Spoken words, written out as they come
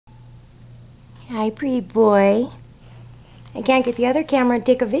Hi, pretty boy. I can't get the other camera to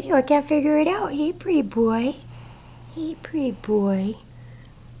take a video. I can't figure it out. Hey, pretty boy. Hey, pretty boy.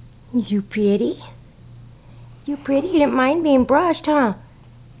 Is you pretty? You pretty? You didn't mind being brushed, huh?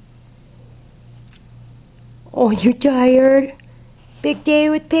 Oh, you tired? Big day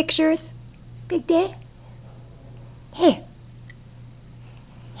with pictures? Big day? Hey.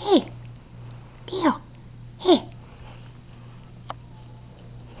 Hey. Bill. Hey.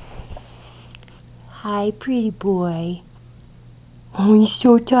 Hi, pretty boy. Oh, he's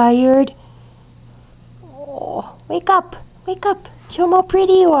so tired. Oh, wake up. Wake up. Show him how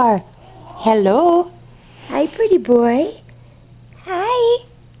pretty you are. Hello. Hi, pretty boy. Hi.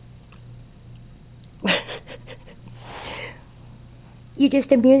 You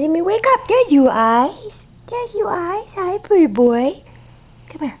just amusing me. Wake up. There's you eyes. There's you eyes. Hi, pretty boy.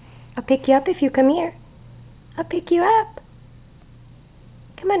 Come here. I'll pick you up if you come here. I'll pick you up.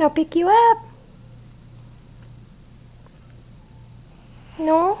 Come on, I'll pick you up.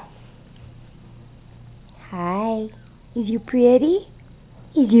 No? Hi. Is you pretty?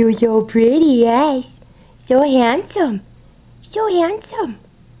 Is you so pretty? Yes. So handsome. So handsome.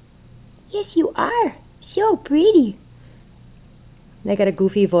 Yes, you are. So pretty. I got a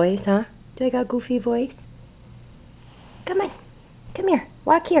goofy voice, huh? Do I got a goofy voice? Come on. Come here.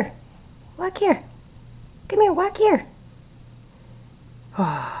 Walk here. Walk here. Come here. Walk here.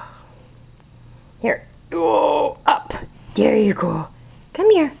 Here. Oh, up. There you go.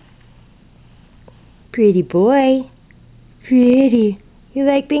 Come here. Pretty boy. Pretty. You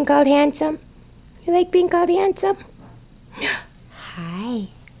like being called handsome? You like being called handsome? Hi.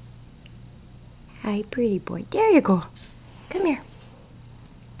 Hi, pretty boy. There you go. Come here.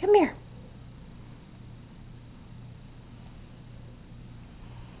 Come here.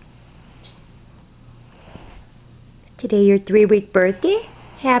 Today your 3-week birthday?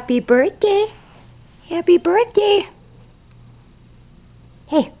 Happy birthday. Happy birthday.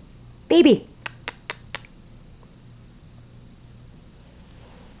 Hey, baby.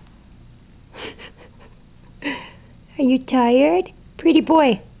 Are you tired? Pretty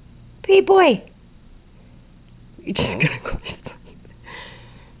boy. Pretty boy. You're just gonna go to sleep.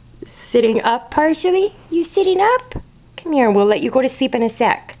 Sitting up partially? You sitting up? Come here, we'll let you go to sleep in a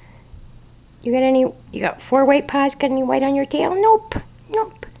sec. You got 4 white paws, got any white on your tail? Nope.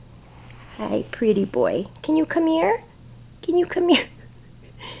 Nope. Hi, pretty boy. Can you come here? Can you come here?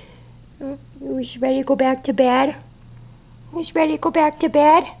 Who's ready to go back to bed? Who's ready to go back to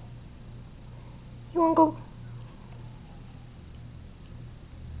bed? You wanna go?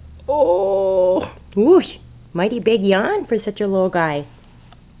 Oh, whoosh, mighty big yawn for such a little guy.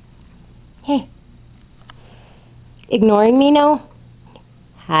 Hey, ignoring me now?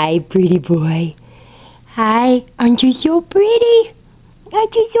 Hi, pretty boy. Hi, aren't you so pretty?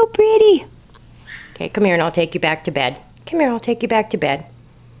 Aren't you so pretty? Okay, come here and I'll take you back to bed. Come here, I'll take you back to bed.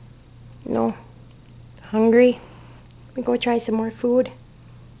 No? Hungry? We go try some more food?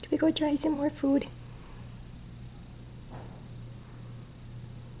 Should we go try some more food?